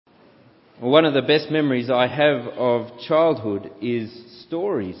One of the best memories I have of childhood is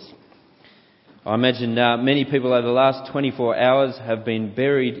stories. I imagine many people over the last 24 hours have been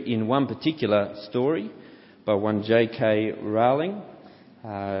buried in one particular story by one J.K. Rowling.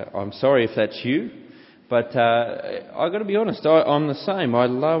 I'm sorry if that's you, but I've got to be honest, I'm the same. I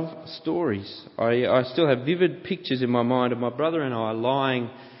love stories. I still have vivid pictures in my mind of my brother and I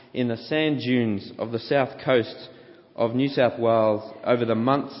lying in the sand dunes of the south coast of New South Wales over the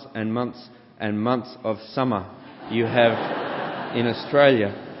months and months and months of summer you have in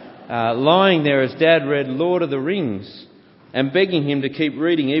Australia. Lying there as Dad read Lord of the Rings and begging him to keep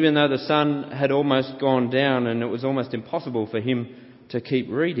reading even though the sun had almost gone down and it was almost impossible for him to keep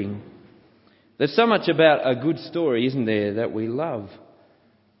reading. There's so much about a good story, isn't there, that we love.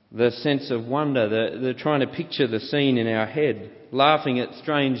 The sense of wonder, the trying to picture the scene in our head, laughing at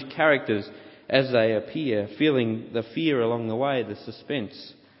strange characters as they appear, feeling the fear along the way, the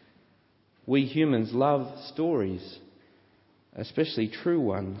suspense. We humans love stories, especially true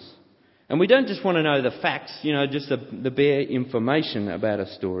ones. And we don't just want to know the facts, just the bare information about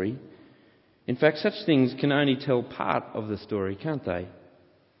a story. In fact, such things can only tell part of the story, can't they?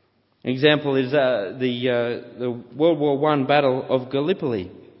 An example is the World War I Battle of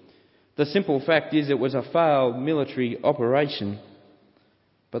Gallipoli. The simple fact is it was a failed military operation.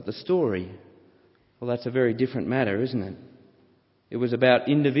 But the story, well, that's a very different matter, isn't it? It was about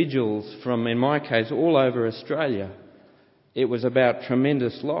individuals from, in my case, all over Australia. It was about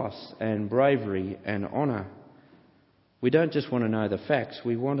tremendous loss and bravery and honour. We don't just want to know the facts,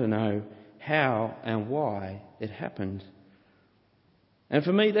 we want to know how and why it happened. And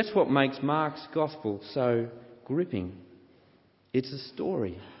for me, that's what makes Mark's Gospel so gripping. It's a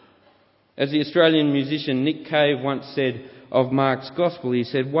story. As the Australian musician Nick Cave once said of Mark's Gospel, he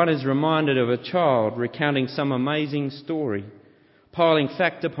said, one is reminded of a child recounting some amazing story, piling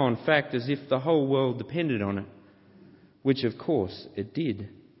fact upon fact as if the whole world depended on it, which of course it did.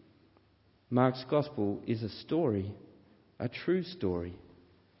 Mark's Gospel is a story, a true story,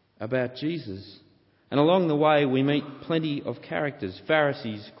 about Jesus. And along the way we meet plenty of characters,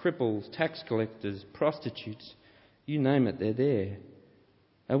 Pharisees, cripples, tax collectors, prostitutes, you name it, they're there.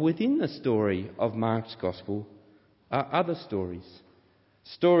 And within the story of Mark's Gospel are other stories.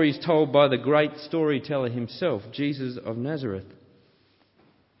 Stories told by the great storyteller himself, Jesus of Nazareth.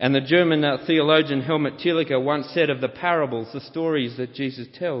 And the German theologian Helmut Thielicke once said of the parables, the stories that Jesus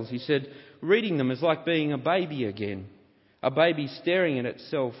tells, he said, reading them is like being a baby again, a baby staring at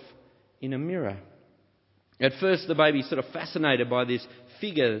itself in a mirror. At first the baby's sort of fascinated by this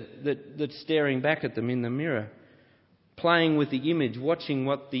figure that's staring back at them in the mirror, playing with the image, watching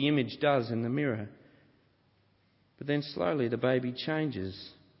what the image does in the mirror. But then slowly the baby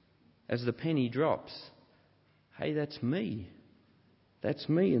changes as the penny drops. Hey, that's me. That's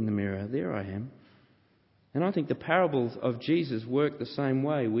me in the mirror. There I am. And I think the parables of Jesus work the same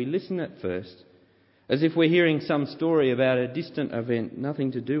way. We listen at first as if we're hearing some story about a distant event,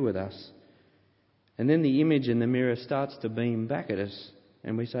 nothing to do with us. And then the image in the mirror starts to beam back at us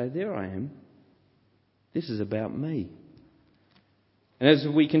and we say, there I am. This is about me. And as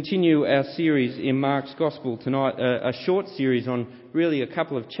we continue our series in Mark's Gospel tonight, a short series on really a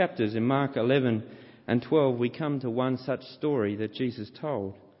couple of chapters in Mark 11 and 12, we come to one such story that Jesus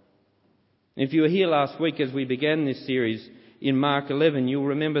told. If you were here last week as we began this series in Mark 11, you'll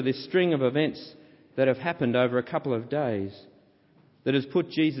remember this string of events that have happened over a couple of days that has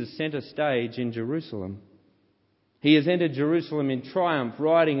put Jesus centre stage in Jerusalem. He has entered Jerusalem in triumph,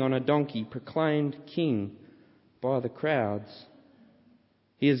 riding on a donkey, proclaimed king by the crowds.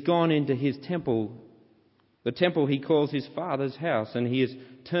 He has gone into his temple, the temple he calls his Father's house, and he has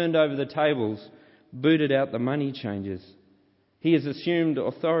turned over the tables, booted out the money changers. He has assumed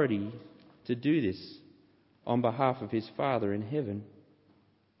authority to do this on behalf of his Father in heaven.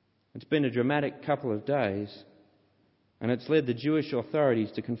 It's been a dramatic couple of days, and it's led the Jewish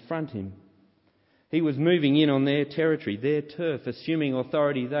authorities to confront him. He was moving in on their territory, their turf, assuming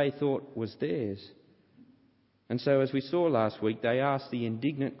authority they thought was theirs. And so, as we saw last week, they asked the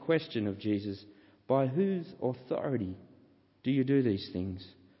indignant question of Jesus, by whose authority do you do these things?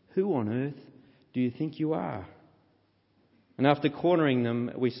 Who on earth do you think you are? And after cornering them,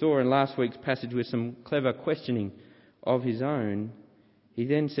 we saw in last week's passage with some clever questioning of his own, he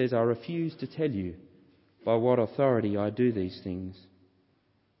then says, I refuse to tell you by what authority I do these things.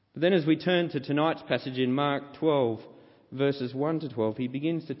 But then as we turn to tonight's passage in Mark 12, verses 1 to 12, he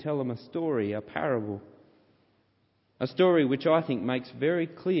begins to tell them a story, a parable. A story which I think makes very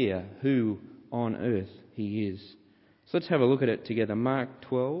clear who on earth he is. So let's have a look at it together. Mark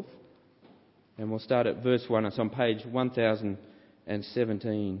 12, and we'll start at verse 1. It's on page 1000 and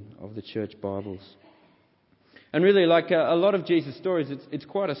 17 of the church Bibles. And really, like a lot of Jesus' stories, it's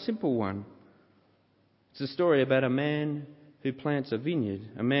quite a simple one. It's a story about a man who plants a vineyard,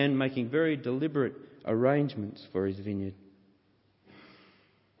 a man making very deliberate arrangements for his vineyard.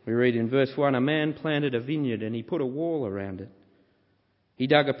 We read in verse 1, a man planted a vineyard and he put a wall around it. He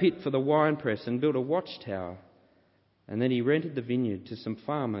dug a pit for the winepress and built a watchtower. And then he rented the vineyard to some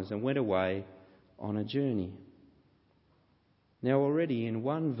farmers and went away on a journey. Now already in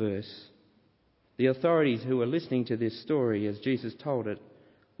one verse, the authorities who were listening to this story as Jesus told it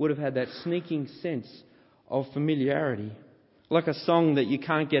would have had that sneaking sense of familiarity. Like a song that you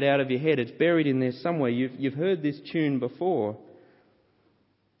can't get out of your head. It's buried in there somewhere. You've heard this tune before.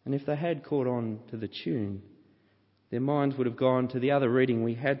 And if they had caught on to the tune, their minds would have gone to the other reading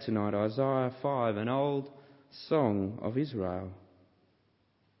we had tonight, Isaiah 5, an old song of Israel.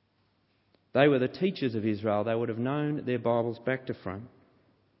 They were the teachers of Israel. They would have known their Bibles back to front.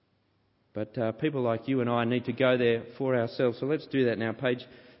 But people like you and I need to go there for ourselves. So let's do that now. Page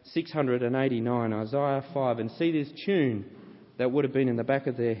 689, Isaiah 5, and see this tune that would have been in the back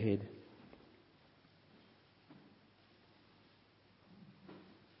of their head.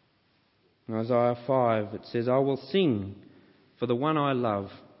 In Isaiah 5, it says, I will sing for the one I love,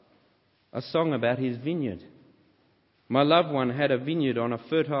 a song about his vineyard. My loved one had a vineyard on a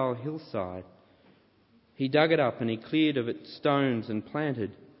fertile hillside. He dug it up and he cleared of its stones and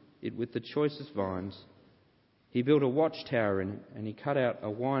planted it with the choicest vines. He built a watchtower in it and he cut out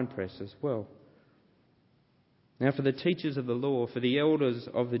a winepress as well. Now for the teachers of the law, for the elders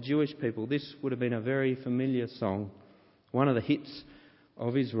of the Jewish people, this would have been a very familiar song, one of the hits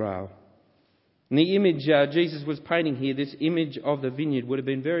of Israel. And the image Jesus was painting here, this image of the vineyard, would have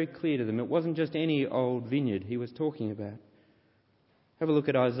been very clear to them. It wasn't just any old vineyard he was talking about. Have a look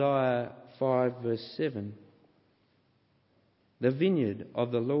at Isaiah 5 verse 7. The vineyard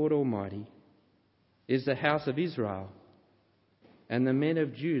of the Lord Almighty is the house of Israel, and the men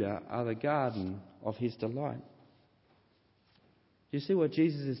of Judah are the garden of his delight. Do you see what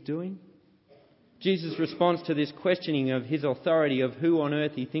Jesus is doing? Jesus' response to this questioning of his authority, of who on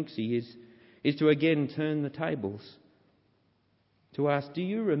earth he thinks he is to again turn the tables. To ask, do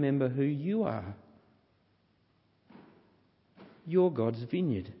you remember who you are? You're God's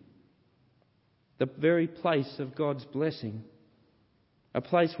vineyard. The very place of God's blessing. A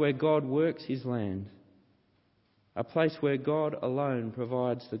place where God works his land. A place where God alone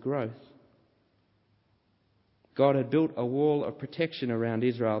provides the growth. God had built a wall of protection around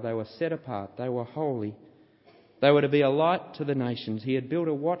Israel. They were set apart. They were holy. They were to be a light to the nations. He had built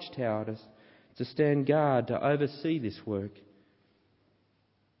a watchtower to stand guard, to oversee this work.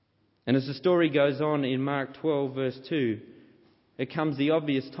 And as the story goes on in Mark 12 verse 2, it comes the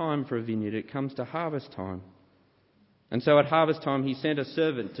obvious time for a vineyard. It comes to harvest time. And so at harvest time he sent a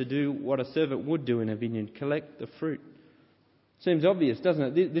servant to do what a servant would do in a vineyard, collect the fruit. Seems obvious,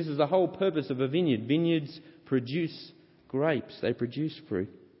 doesn't it? This is the whole purpose of a vineyard. Vineyards produce grapes. They produce fruit.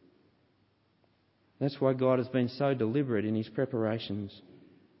 That's why God has been so deliberate in his preparations.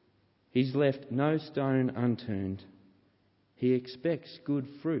 He's left no stone unturned. He expects good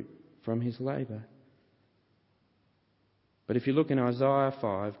fruit from his labour. But if you look in Isaiah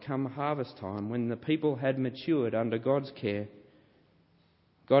 5, come harvest time, when the people had matured under God's care,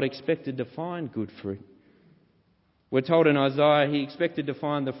 God expected to find good fruit. We're told in Isaiah he expected to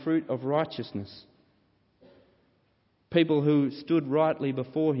find the fruit of righteousness. People who stood rightly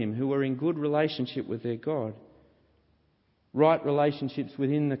before him, who were in good relationship with their God. Right relationships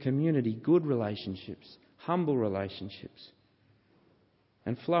within the community, good relationships, humble relationships.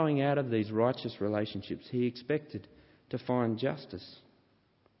 And flowing out of these righteous relationships, he expected to find justice.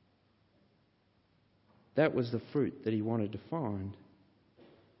 That was the fruit that he wanted to find.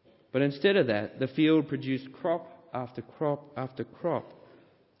 But instead of that, the field produced crop after crop after crop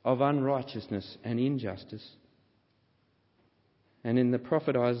of unrighteousness and injustice. And in the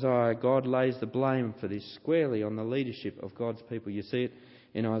prophet Isaiah, God lays the blame for this squarely on the leadership of God's people. You see it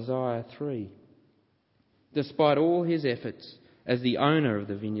in Isaiah 3. Despite all his efforts as the owner of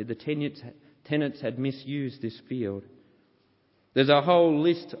the vineyard, the tenants had misused this field. There's a whole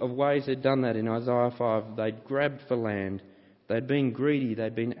list of ways they'd done that in Isaiah 5. They'd grabbed for land. They'd been greedy.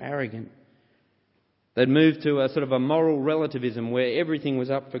 They'd been arrogant. They'd moved to a sort of a moral relativism where everything was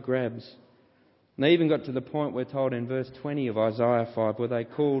up for grabs. And they even got to the point, we're told in verse 20 of Isaiah 5, where they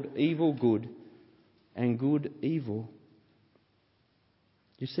called evil good and good evil.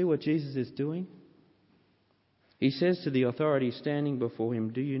 You see what Jesus is doing? He says to the authorities standing before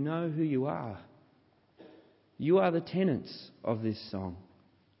him, do you know who you are? You are the tenants of this song.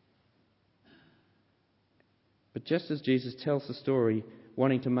 But just as Jesus tells the story,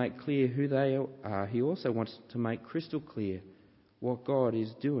 wanting to make clear who they are, he also wants to make crystal clear what God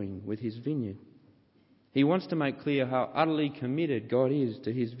is doing with his vineyard. He wants to make clear how utterly committed God is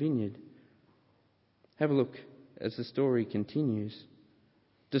to his vineyard. Have a look as the story continues.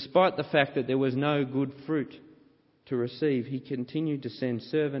 Despite the fact that there was no good fruit to receive, he continued to send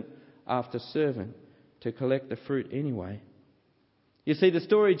servant after servant to collect the fruit anyway. You see, the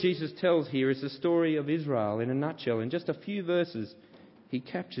story Jesus tells here is the story of Israel in a nutshell. In just a few verses, he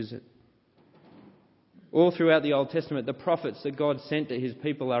captures it. All throughout the Old Testament, the prophets that God sent to his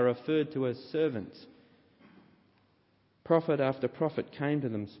people are referred to as servants. Prophet after prophet came to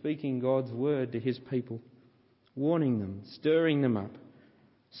them, speaking God's word to his people, warning them, stirring them up,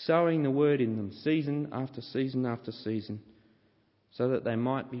 sowing the word in them season after season after season, so that they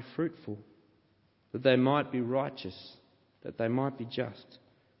might be fruitful, that they might be righteous, that they might be just.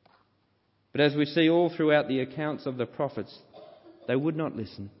 But as we see all throughout the accounts of the prophets, they would not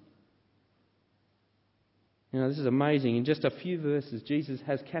listen. This is amazing. In just a few verses, Jesus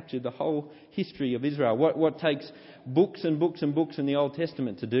has captured the whole history of Israel. What takes books and books and books in the Old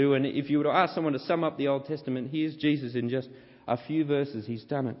Testament to do. And if you were to ask someone to sum up the Old Testament, here's Jesus in just a few verses. He's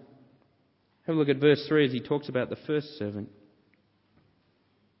done it. Have a look at verse 3 as he talks about the first servant.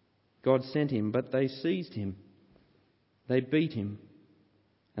 God sent him, but they seized him. They beat him,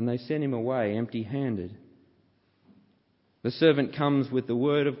 and they sent him away empty-handed. The servant comes with the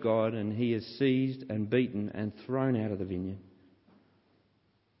word of God, and he is seized and beaten and thrown out of the vineyard.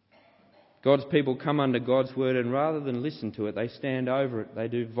 God's people come under God's word, and rather than listen to it, they stand over it, they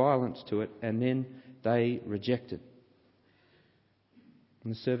do violence to it, and then they reject it.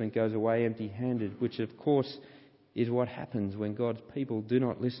 And the servant goes away empty-handed, which of course is what happens when God's people do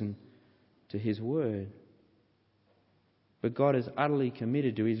not listen to his word. But God is utterly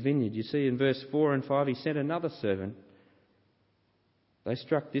committed to his vineyard. You see in verse 4 and 5, he sent another servant. They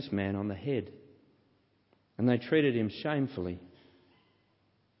struck this man on the head, and they treated him shamefully.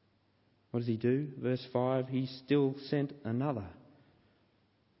 What does he do? Verse 5, he still sent another.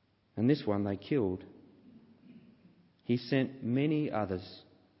 And this one they killed. He sent many others.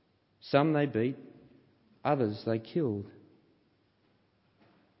 Some they beat, others they killed.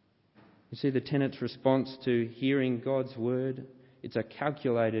 You see the tenant's response to hearing God's word? It's a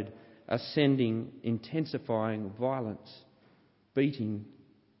calculated, ascending, intensifying violence, beating,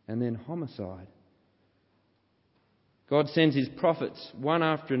 and then homicide. God sends his prophets one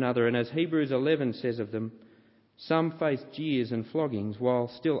after another, and as Hebrews 11 says of them, some faced jeers and floggings, while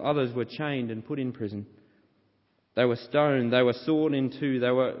still others were chained and put in prison. They were stoned, they were sawn in two,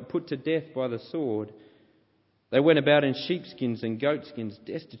 they were put to death by the sword. They went about in sheepskins and goatskins,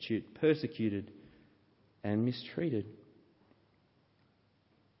 destitute, persecuted, and mistreated.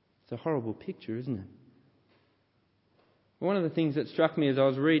 It's a horrible picture, isn't it? One of the things that struck me as I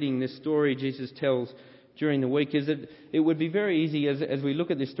was reading this story Jesus tells during the week is that it would be very easy as we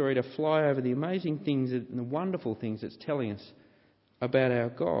look at this story to fly over the amazing things and the wonderful things it's telling us about our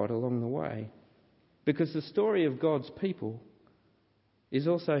God along the way. Because the story of God's people is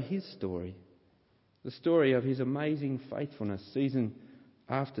also his story. The story of his amazing faithfulness season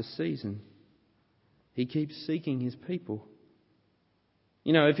after season. He keeps seeking his people.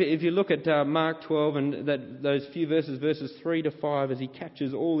 If you look at Mark 12 and those few verses 3 to 5, as he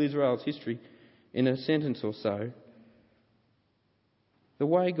captures all Israel's history in a sentence or so, the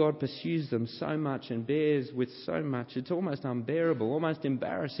way God pursues them so much and bears with so much, it's almost unbearable, almost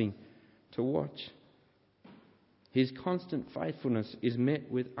embarrassing to watch. His constant faithfulness is met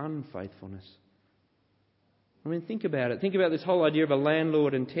with unfaithfulness. Think about it. Think about this whole idea of a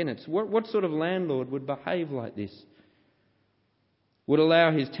landlord and tenants. What sort of landlord would behave like this? Would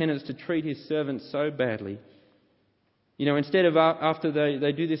allow his tenants to treat his servants so badly? Instead of after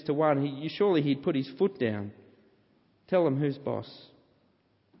they do this to one, surely he'd put his foot down. Tell them who's boss.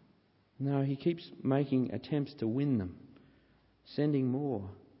 No, he keeps making attempts to win them, sending more.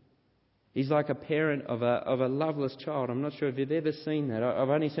 He's like a parent of a loveless child. I'm not sure if you've ever seen that. I've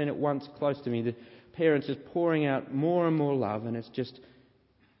only seen it once close to me. The parents just pouring out more and more love, and it's just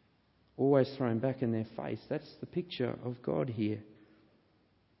always thrown back in their face. That's the picture of God here.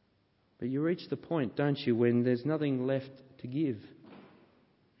 But you reach the point, don't you, when there's nothing left to give,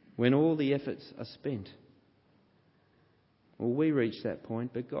 when all the efforts are spent. Well, we reach that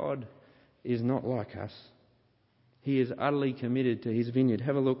point, but God is not like us. He is utterly committed to his vineyard.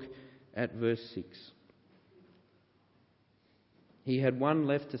 Have a look at verse 6. He had one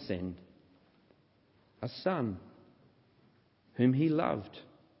left to send, a son whom he loved.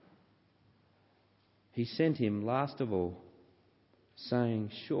 He sent him last of all,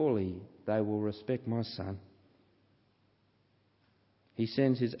 saying, surely they will respect my son. He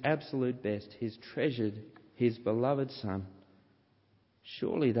sends his absolute best, his treasured, his beloved Son.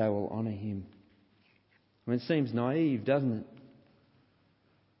 Surely they will honour him. I mean, it seems naive, doesn't it?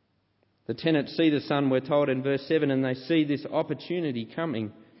 The tenants see the Son, we're told in verse 7, and they see this opportunity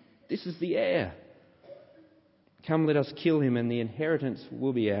coming. This is the heir. Come, let us kill him, and the inheritance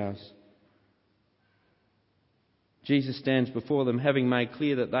will be ours. Jesus stands before them, having made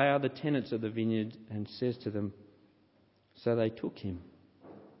clear that they are the tenants of the vineyard, and says to them, so they took him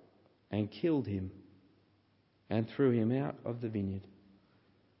and killed him and threw him out of the vineyard.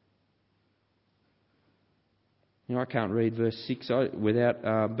 You know, I can't read verse 6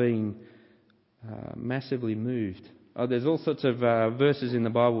 without being massively moved. There's all sorts of verses in the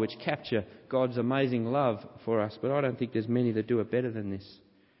Bible which capture God's amazing love for us, but I don't think there's many that do it better than this.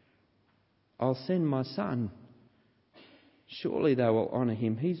 I'll send my Son. Surely they will honour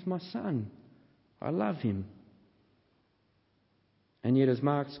him. He's my Son. I love him. And yet, as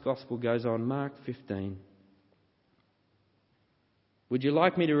Mark's Gospel goes on, Mark 15, would you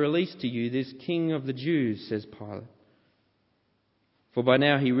like me to release to you this King of the Jews, says Pilate. For by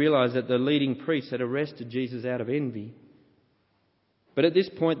now he realised that the leading priests had arrested Jesus out of envy. But at this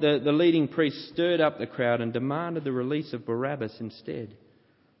point, the leading priests stirred up the crowd and demanded the release of Barabbas instead.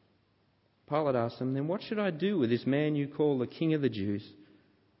 Pilate asked them, then what should I do with this man you call the King of the Jews?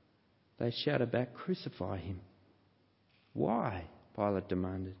 They shouted back, crucify him. Why? Pilate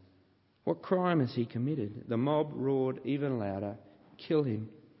demanded. What crime has he committed? The mob roared even louder, kill him.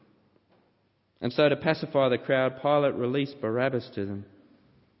 And so to pacify the crowd, Pilate released Barabbas to them.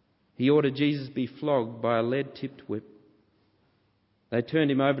 He ordered Jesus be flogged by a lead-tipped whip. They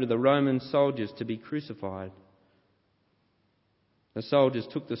turned him over to the Roman soldiers to be crucified. The soldiers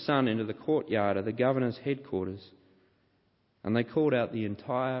took the Son into the courtyard of the governor's headquarters, and they called out the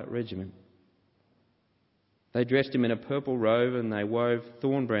entire regiment. They dressed him in a purple robe, and they wove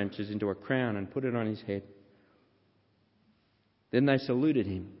thorn branches into a crown and put it on his head. Then they saluted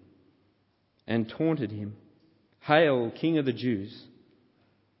him and taunted him, "Hail, King of the Jews!"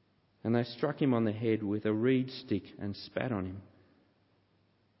 And they struck him on the head with a reed stick and spat on him,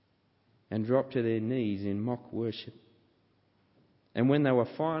 and dropped to their knees in mock worship. And when they were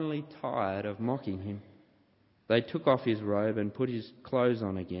finally tired of mocking him, they took off his robe and put his clothes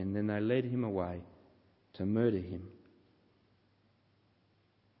on again. Then they led him away to murder him.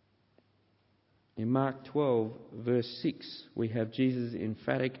 In Mark 12, verse 6, we have Jesus'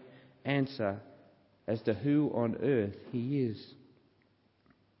 emphatic answer as to who on earth he is.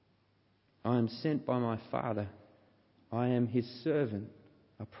 I am sent by my Father. I am his servant,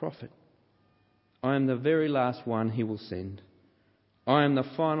 a prophet. I am the very last one he will send. I am the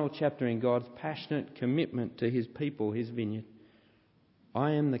final chapter in God's passionate commitment to his people, his vineyard.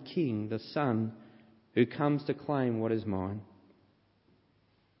 I am the King, the Son, who comes to claim what is mine.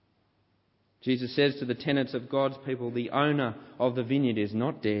 Jesus says to the tenants of God's people, the owner of the vineyard is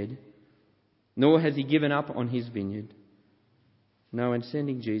not dead, nor has he given up on his vineyard. No, in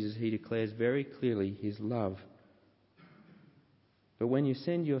sending Jesus, he declares very clearly his love. But when you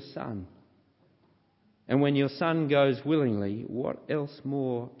send your Son, and when your Son goes willingly, what else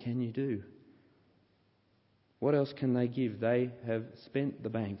more can you do? What else can they give? They have spent the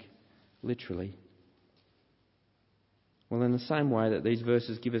bank, literally. Well, in the same way that these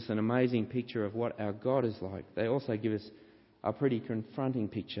verses give us an amazing picture of what our God is like, they also give us a pretty confronting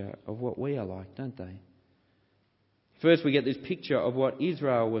picture of what we are like, don't they? First, we get this picture of what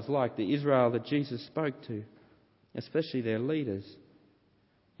Israel was like, the Israel that Jesus spoke to, especially their leaders.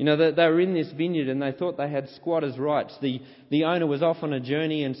 You know, they were in this vineyard and they thought they had squatters' rights. The owner was off on a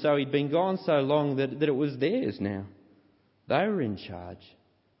journey, and so he'd been gone so long that it was theirs now. They were in charge.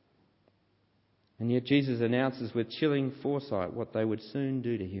 And yet Jesus announces with chilling foresight what they would soon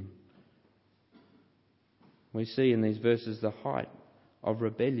do to him. We see in these verses the height of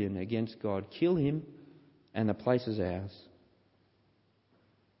rebellion against God. Kill him and the place is ours.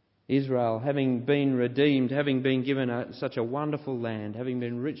 Israel, having been redeemed, having been given such a wonderful land, having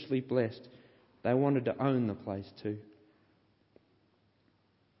been richly blessed, they wanted to own the place too.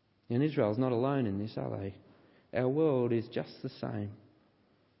 And Israel's not alone in this, are they? Our world is just the same.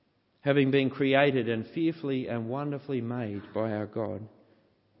 Having been created and fearfully and wonderfully made by our God,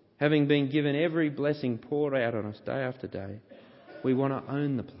 having been given every blessing poured out on us day after day, we want to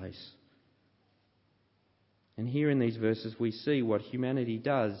own the place. And here in these verses we see what humanity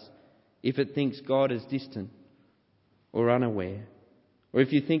does if it thinks God is distant or unaware, or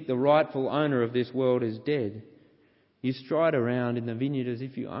if you think the rightful owner of this world is dead. You stride around in the vineyard as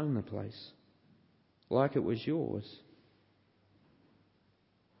if you own the place, like it was yours.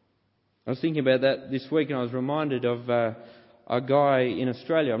 I was thinking about that this week, and I was reminded of a guy in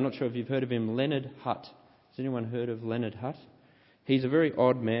Australia. I'm not sure if you've heard of him, Leonard Hutt. Has anyone heard of Leonard Hutt? He's a very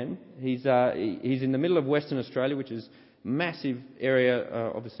odd man. He's in the middle of Western Australia, which is a massive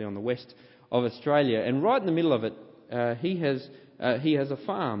area, obviously on the west of Australia. And right in the middle of it, he has a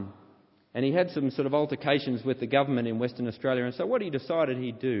farm. And he had some sort of altercations with the government in Western Australia. And so what he decided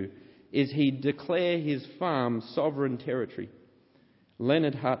he'd do is he'd declare his farm sovereign territory.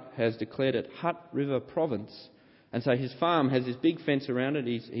 Leonard Hutt has declared it Hutt River Province. And so his farm has this big fence around it.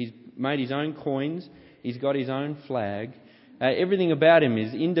 He's made his own coins. He's got his own flag. Everything about him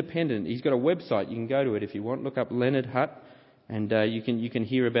is independent. He's got a website. You can go to it if you want. Look up Leonard Hutt. And you can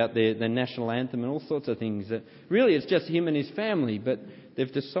hear about the national anthem and all sorts of things. Really, it's just him and his family, but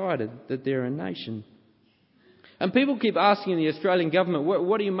they've decided that they're a nation. And people keep asking the Australian government,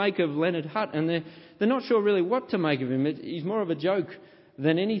 what do you make of Leonard Hutt? And they're not sure really what to make of him. He's more of a joke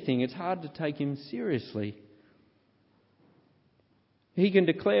than anything. It's hard to take him seriously. He can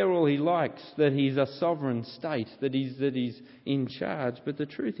declare all he likes, that he's a sovereign state, that he's in charge, but the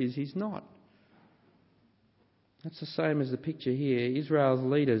truth is he's not. That's the same as the picture here. Israel's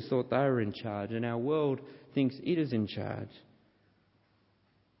leaders thought they were in charge, and our world thinks it is in charge.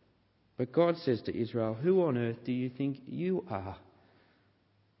 But God says to Israel, who on earth do you think you are?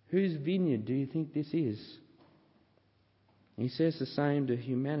 Whose vineyard do you think this is? He says the same to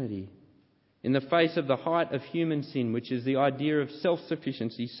humanity. In the face of the height of human sin, which is the idea of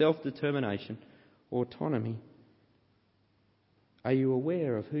self-sufficiency, self-determination, autonomy, are you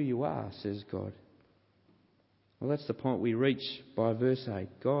aware of who you are, says God? Well, that's the point we reach by verse 8.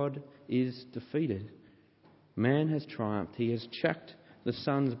 God is defeated. Man has triumphed. He has chucked the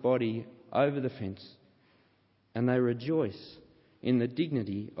Son's body over the fence, and they rejoice in the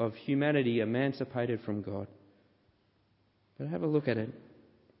dignity of humanity emancipated from God. But have a look at it.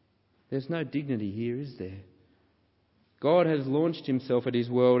 There's no dignity here, is there? God has launched himself at his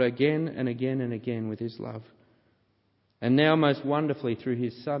world again and again and again with his love. And now most wonderfully through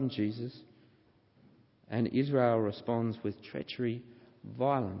his Son, Jesus. And Israel responds with treachery,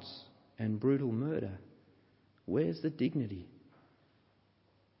 violence and brutal murder. Where's the dignity?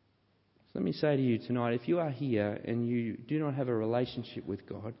 So let me say to you tonight, if you are here and you do not have a relationship with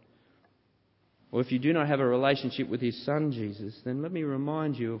God, or if you do not have a relationship with his Son Jesus, then let me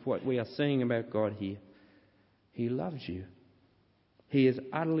remind you of what we are seeing about God here. He loves you. He is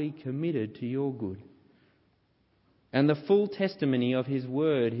utterly committed to your good. And the full testimony of his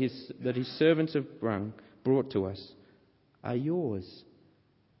word that his servants have brought to us are yours.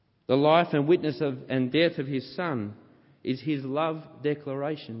 The life and witness of and death of his Son is his love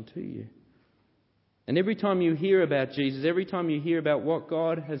declaration to you. And every time you hear about Jesus, every time you hear about what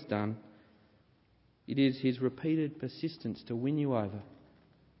God has done, it is his repeated persistence to win you over,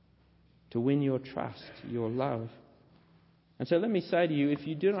 to win your trust, your love. And so let me say to you, if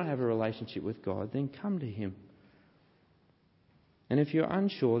you do not have a relationship with God, then come to him. And if you're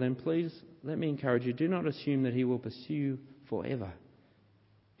unsure, then please let me encourage you, do not assume that he will pursue you forever.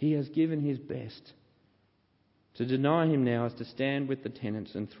 He has given his best. To deny him now is to stand with the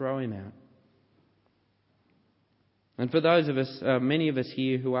tenants and throw him out. And for those of us, many of us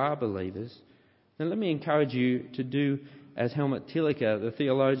here who are believers, then let me encourage you to do as Helmut Tillicher, the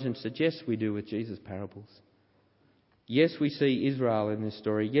theologian, suggests we do with Jesus' parables. Yes, we see Israel in this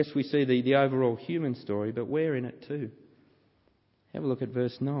story. Yes, we see the overall human story, but we're in it too. Have a look at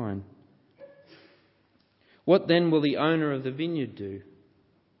verse 9. What then will the owner of the vineyard do?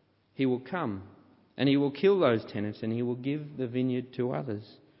 He will come and he will kill those tenants and he will give the vineyard to others.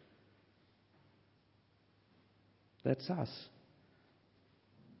 That's us.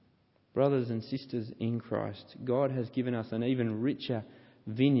 Brothers and sisters in Christ, God has given us an even richer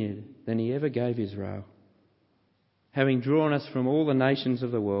vineyard than he ever gave Israel. Having drawn us from all the nations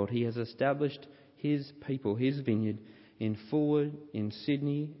of the world, he has established his people, his vineyard, in Fulwood, in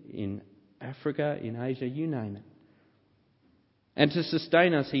Sydney, in Africa, in Asia, you name it. And to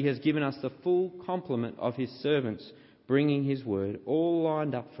sustain us, he has given us the full complement of his servants, bringing his word, all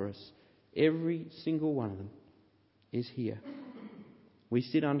lined up for us. Every single one of them is here. We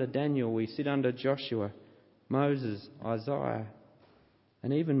sit under Daniel, we sit under Joshua, Moses, Isaiah,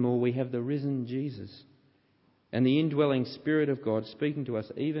 and even more, we have the risen Jesus and the indwelling Spirit of God speaking to us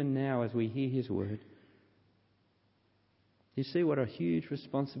even now as we hear his word. Do you see what a huge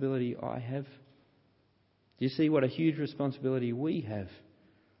responsibility I have? Do you see what a huge responsibility we have?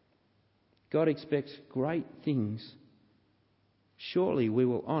 God expects great things. Surely we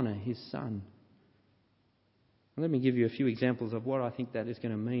will honour his Son. Let me give you a few examples of what I think that is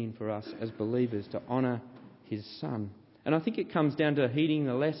going to mean for us as believers to honour his Son. And I think it comes down to heeding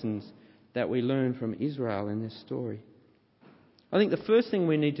the lessons that we learn from Israel in this story. I think the first thing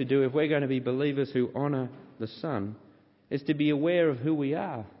we need to do if we're going to be believers who honour the Son is to be aware of who we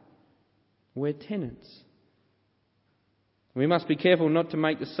are. We're tenants. We must be careful not to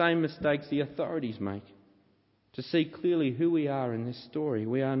make the same mistakes the authorities make, to see clearly who we are in this story.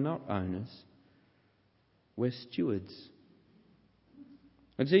 We are not owners. We're stewards.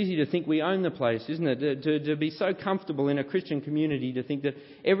 It's easy to think we own the place, isn't it? To be so comfortable in a Christian community to think that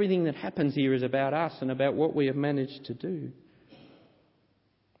everything that happens here is about us and about what we have managed to do.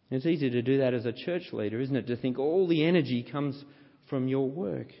 It's easy to do that as a church leader, isn't it? To think all the energy comes from your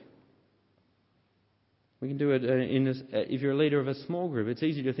work. We can do it if you're a leader of a small group. It's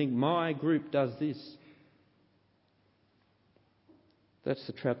easy to think my group does this. That's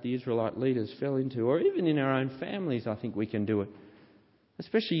the trap the Israelite leaders fell into. Or even in our own families, I think we can do it.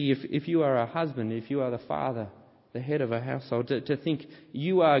 Especially if you are a husband, if you are the father, the head of a household, to think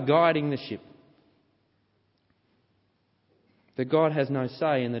you are guiding the ship. That God has no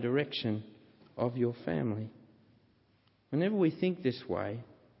say in the direction of your family. Whenever we think this way,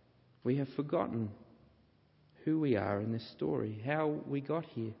 we have forgotten who we are in this story, how we got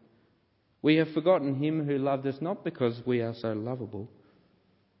here. We have forgotten Him who loved us not because we are so lovable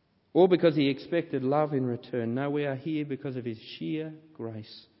or because He expected love in return. No, we are here because of His sheer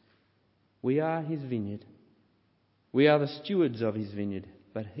grace. We are His vineyard. We are the stewards of His vineyard,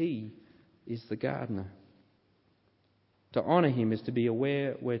 but He is the gardener. To honour Him is to be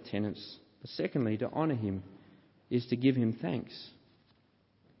aware we're tenants. But secondly, to honour Him is to give Him thanks.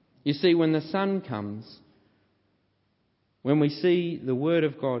 You see, when the Son comes, when we see the Word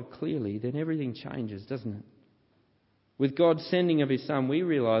of God clearly, then everything changes, doesn't it? With God's sending of His Son, we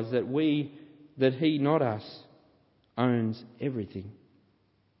realise that He, not us, owns everything.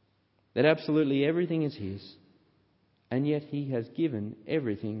 That absolutely everything is His, and yet He has given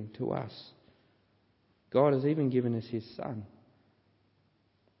everything to us. God has even given us His Son.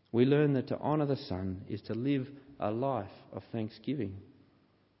 We learn that to honour the Son is to live a life of thanksgiving.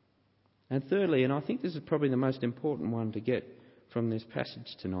 And thirdly, and I think this is probably the most important one to get from this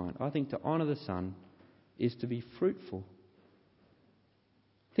passage tonight, I think to honour the Son is to be fruitful.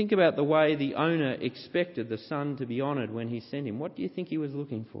 Think about the way the owner expected the Son to be honoured when He sent Him. What do you think He was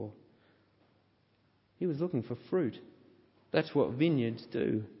looking for? He was looking for fruit. That's what vineyards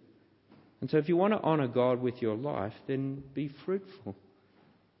do. And so if you want to honour God with your life, then be fruitful.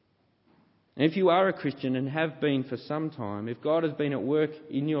 And if you are a Christian and have been for some time, if God has been at work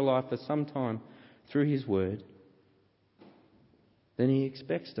in your life for some time through His Word, then He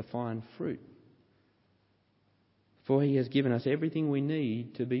expects to find fruit. For He has given us everything we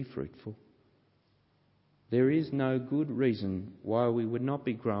need to be fruitful. There is no good reason why we would not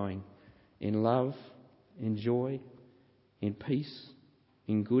be growing in love, in joy, in peace,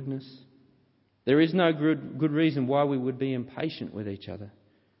 in goodness. There is no good reason why we would be impatient with each other,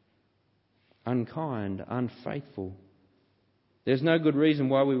 unkind, unfaithful. There's no good reason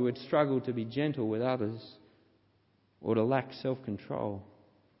why we would struggle to be gentle with others or to lack self-control.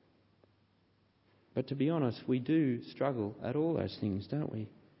 But to be honest, we do struggle at all those things, don't we?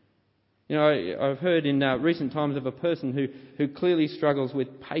 You know, I've heard in recent times of a person who clearly struggles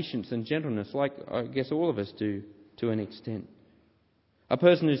with patience and gentleness, like I guess all of us do to an extent. A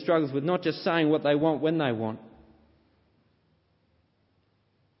person who struggles with not just saying what they want when they want.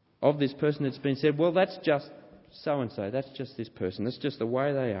 Of this person it's been said, well, that's just so-and-so, that's just this person, that's just the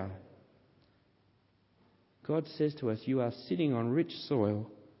way they are. God says to us, you are sitting on rich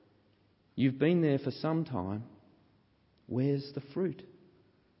soil. You've been there for some time. Where's the fruit?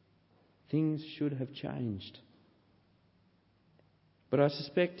 Things should have changed. But I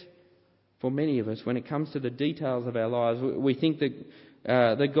suspect for many of us, when it comes to the details of our lives, we think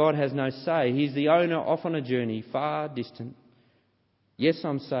that God has no say. He's the owner off on a journey far distant. Yes,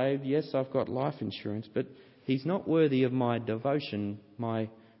 I'm saved. Yes, I've got life insurance. But He's not worthy of my devotion, my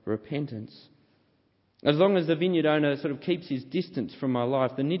repentance. As long as the vineyard owner sort of keeps his distance from my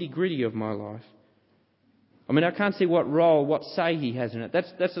life, the nitty-gritty of my life, I mean, I can't see what role, what say He has in it.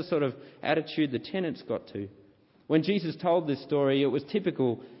 That's the sort of attitude the tenants got to. When Jesus told this story, it was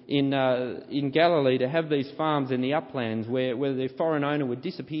typical in Galilee to have these farms in the uplands where the foreign owner would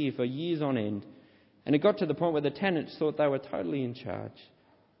disappear for years on end. And it got to the point where the tenants thought they were totally in charge.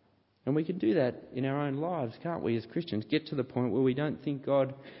 And we can do that in our own lives, can't we, as Christians? Get to the point where we don't think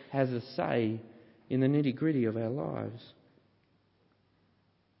God has a say in the nitty-gritty of our lives.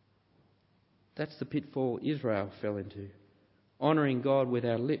 That's the pitfall Israel fell into. Honouring God with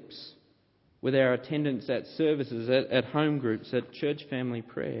our lips, with our attendance at services, at home groups, at church family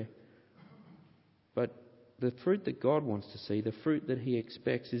prayer. But the fruit that God wants to see, the fruit that He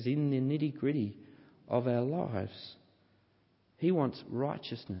expects, is in the nitty-gritty of our lives. He wants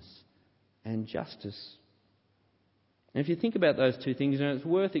righteousness and justice. And if you think about those two things, it's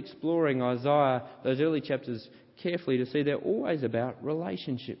worth exploring Isaiah, those early chapters, carefully to see they're always about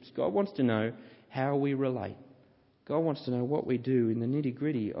relationships. God wants to know how we relate. God wants to know what we do in the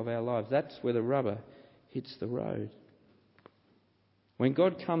nitty-gritty of our lives. That's where the rubber hits the road. When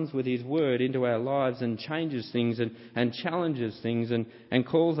God comes with His word into our lives and changes things and challenges things and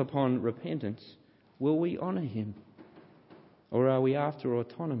calls upon repentance, will we honour Him? Or are we after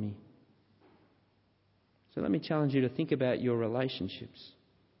autonomy? So let me challenge you to think about your relationships.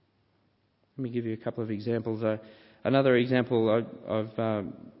 Let me give you a couple of examples. Another example I've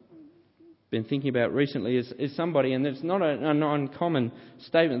been thinking about recently is somebody, and it's not an uncommon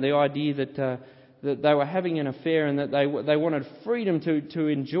statement, the idea that they were having an affair and that they wanted freedom to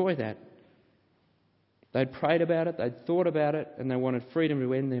enjoy that. They'd prayed about it, they'd thought about it, and they wanted freedom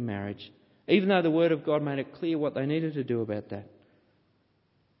to end their marriage, even though the Word of God made it clear what they needed to do about that.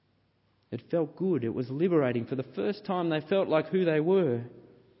 It felt good. It was liberating. For the first time, they felt like who they were.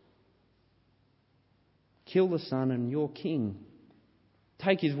 Kill the son and you're king.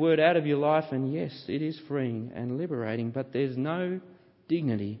 Take his word out of your life, and yes, it is freeing and liberating, but there's no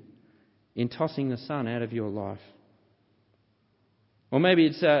dignity in tossing the son out of your life. Or maybe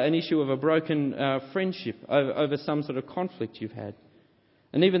it's an issue of a broken friendship over some sort of conflict you've had.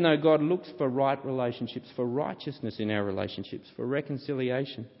 And even though God looks for right relationships, for righteousness in our relationships, for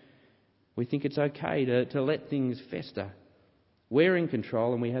reconciliation, we think it's okay to let things fester. We're in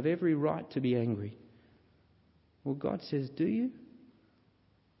control and we have every right to be angry. Well, God says, do you?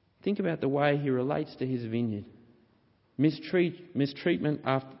 Think about the way He relates to His vineyard. Mistreatment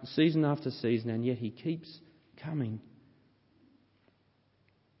season after season, and yet He keeps coming.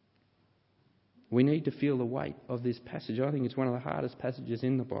 We need to feel the weight of this passage. I think it's one of the hardest passages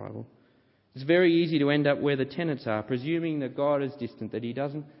in the Bible. It's very easy to end up where the tenets are, presuming that God is distant, that He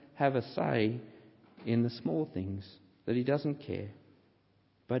doesn't have a say in the small things, that He doesn't care.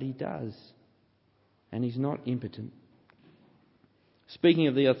 But He does, and He's not impotent. Speaking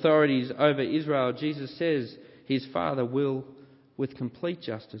of the authorities over Israel, Jesus says His Father will, with complete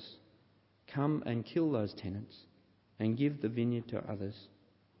justice, come and kill those tenants and give the vineyard to others.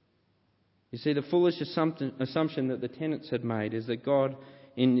 You see, the foolish assumption that the tenants had made is that God,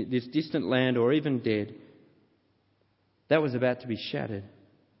 in this distant land or even dead, that was about to be shattered.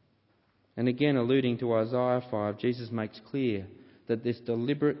 And again, alluding to Isaiah 5, Jesus makes clear that this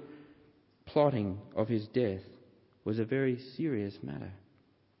deliberate plotting of His death was a very serious matter.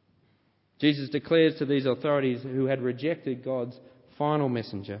 Jesus declares to these authorities who had rejected God's final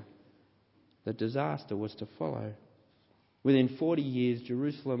messenger that disaster was to follow. Within 40 years,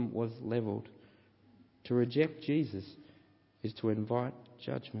 Jerusalem was levelled. To reject Jesus is to invite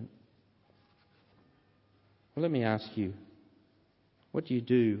judgment. Well, let me ask you, what do you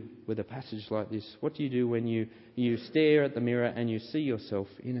do with a passage like this? What do you do when you stare at the mirror and you see yourself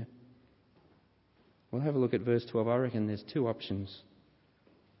in it? Well, have a look at verse 12. I reckon there's two options.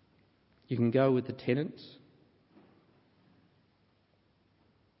 You can go with the tenants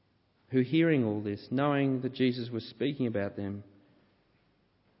who, hearing all this, knowing that Jesus was speaking about them,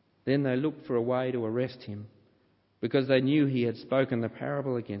 then they looked for a way to arrest Him because they knew He had spoken the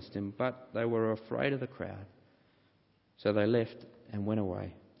parable against Him, but they were afraid of the crowd. So they left and went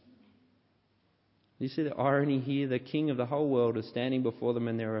away. You see the irony here? The King of the whole world is standing before them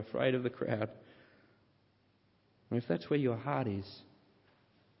and they're afraid of the crowd. And if that's where your heart is,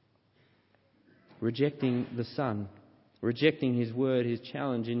 rejecting the Son, rejecting His word, His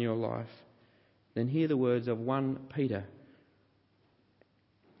challenge in your life, then hear the words of 1 Peter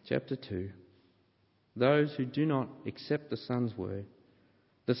chapter 2. Those who do not accept the Son's word,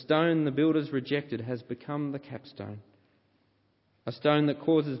 the stone the builders rejected has become the capstone, a stone that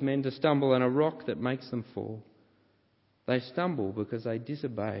causes men to stumble and a rock that makes them fall. They stumble because they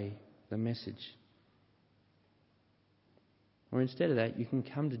disobey the message. Or instead of that, you can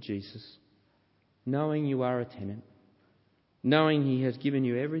come to Jesus, knowing you are a tenant, knowing He has given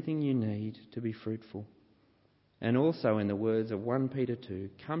you everything you need to be fruitful. And also, in the words of 1 Peter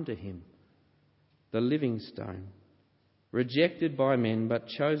 2, come to Him, the living stone, rejected by men but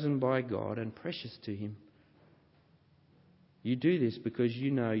chosen by God and precious to Him. You do this because you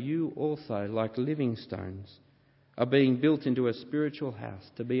know you also, like living stones, are being built into a spiritual house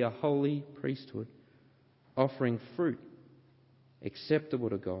to be a holy priesthood, offering fruit acceptable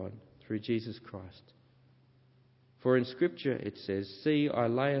to God through Jesus Christ. For in Scripture it says, see, I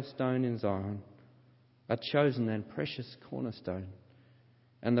lay a stone in Zion, a chosen and precious cornerstone,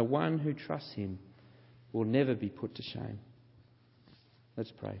 and the one who trusts Him will never be put to shame.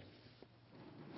 Let's pray.